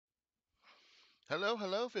Hello,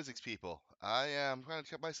 hello, physics people. I am trying to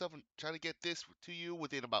check myself and try to get this to you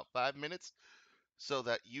within about 5 minutes so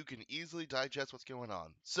that you can easily digest what's going on.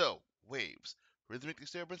 So, waves, rhythmic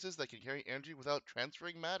disturbances that can carry energy without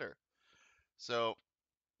transferring matter. So,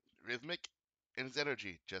 rhythmic in its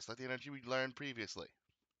energy, just like the energy we learned previously.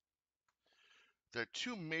 There are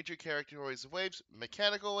two major categories of waves: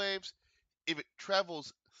 mechanical waves. If it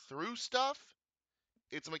travels through stuff,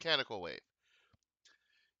 it's a mechanical wave.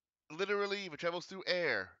 Literally, if it travels through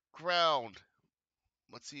air, ground,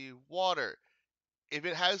 let's see, water, if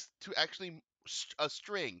it has to actually a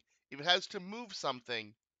string, if it has to move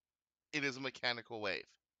something, it is a mechanical wave.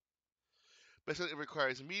 Basically, it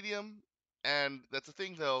requires a medium, and that's the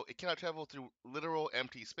thing though, it cannot travel through literal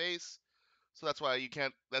empty space. So that's why you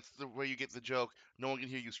can't. That's where you get the joke. No one can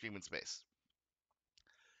hear you scream in space.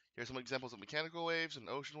 Here's some examples of mechanical waves and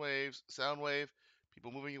ocean waves, sound wave,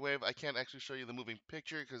 people moving a wave. I can't actually show you the moving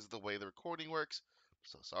picture because of the way the recording works.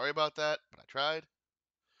 So sorry about that, but I tried.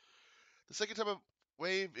 The second type of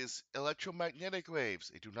wave is electromagnetic waves.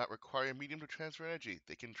 They do not require a medium to transfer energy.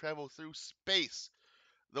 They can travel through space.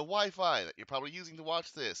 The Wi-Fi that you're probably using to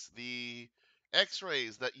watch this, the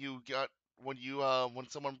X-rays that you got when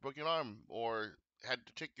someone broke your arm or had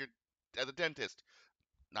to check your at the dentist.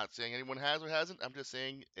 Not saying anyone has or hasn't. I'm just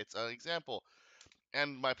saying it's an example.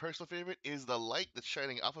 And my personal favorite is the light that's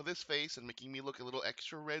shining off of this face and making me look a little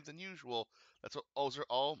extra red than usual. Those are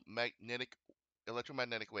all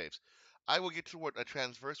electromagnetic waves. I will get to what a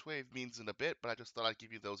transverse wave means in a bit, but I just thought I'd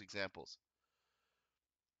give you those examples.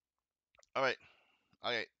 All right,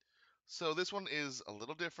 all right. So this one is a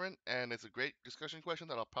little different, and it's a great discussion question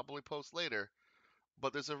that I'll probably post later.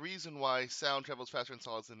 But there's a reason why sound travels faster in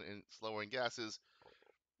solids and slower in gases.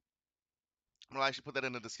 Well, I should put that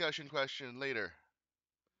in a discussion question later.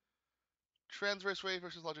 Transverse wave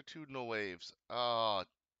versus longitudinal waves. Oh,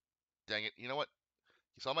 dang it. You know what?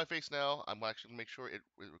 You saw my face now. I'm actually going to make sure it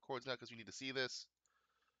records now because you need to see this.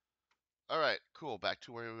 All right, cool. Back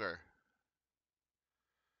to where we were.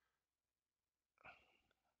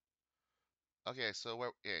 Okay, so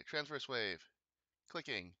transverse wave.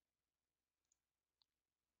 Clicking.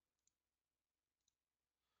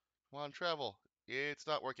 Come on, travel. It's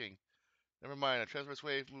not working. Never mind. A transverse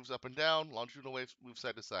wave moves up and down. Longitudinal waves move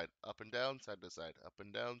side to side. Up and down, side to side. Up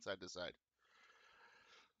and down, side to side.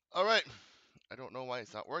 All right. I don't know why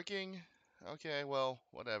it's not working. Okay, well,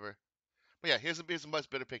 whatever. But yeah, here's a much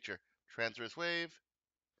better picture. Transverse wave,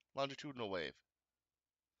 longitudinal wave.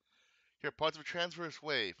 Here are parts of a transverse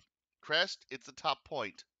wave. Crest, it's the top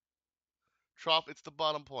point. Trough, it's the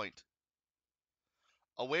bottom point.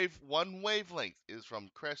 One wavelength is from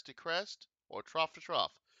crest to crest or trough to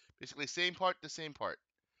trough. Basically, same part to same part.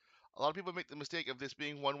 A lot of people make the mistake of this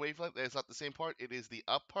being one wavelength. It's not the same part. It is the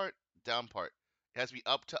up part, down part. It has to be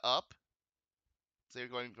up to up. So you're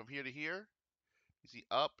going from here to here. You see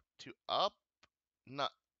up to up,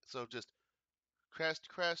 not so just crest,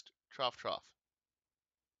 crest, trough, trough.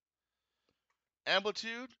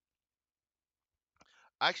 Amplitude.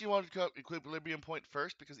 I actually wanted to cut equilibrium point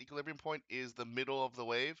first because equilibrium point is the middle of the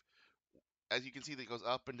wave. As you can see, that goes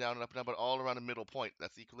up and down and up and down, but all around the middle point.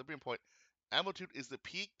 That's the equilibrium point. Amplitude is the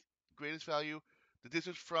peak, greatest value, the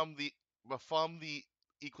distance from the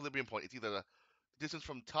equilibrium point. It's either the distance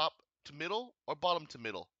from top to middle or bottom to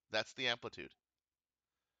middle. That's the amplitude.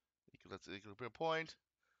 That's the equilibrium point.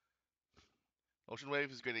 Ocean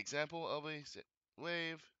wave is a great example of a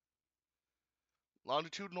wave.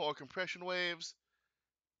 Longitudinal or compression waves.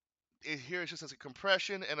 Here it's just as a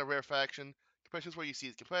compression and a rarefaction. Compression is where you see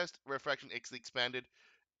it's compressed. Rarefaction, it's expanded.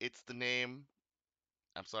 It's the name.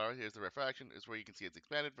 I'm sorry, here's the rarefaction. Is where you can see it's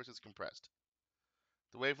expanded versus compressed.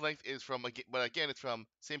 The wavelength is from, but again, it's from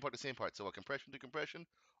same part to same part. So a compression to compression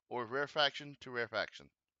or rarefaction to rarefaction.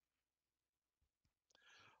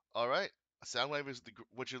 All right. A sound wave is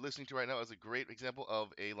what you're listening to right now is a great example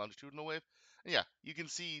of a longitudinal wave. And yeah, you can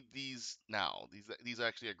see these now. These are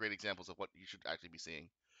actually are great examples of what you should actually be seeing.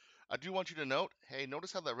 I do want you to note, hey,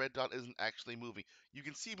 notice how that red dot isn't actually moving. You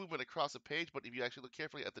can see movement across a page, but if you actually look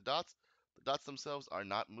carefully at the dots themselves are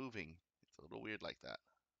not moving. It's a little weird like that.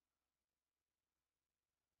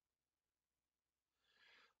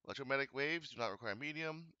 Electromagnetic waves do not require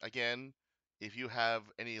medium. Again, if you have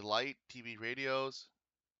any light, TV, radios,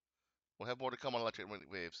 we'll have more to come on electromagnetic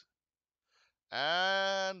waves.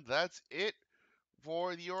 And that's it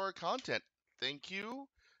for your content. Thank you.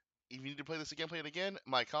 If you need to play this again, play it again.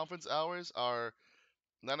 My conference hours are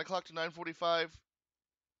 9 o'clock to 9:45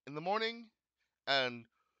 in the morning and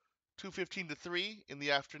 2:15 to 3 in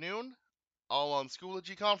the afternoon, all on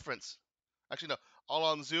Schoology Conference. Actually, no, all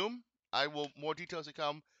on Zoom. More details to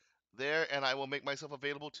come there, and I will make myself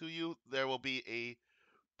available to you. There will be a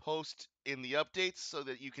post in the updates so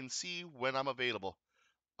that you can see when I'm available.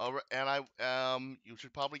 All right, and you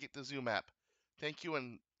should probably get the Zoom app. Thank you,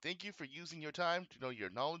 and thank you for using your time to know your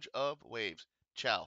knowledge of waves. Ciao.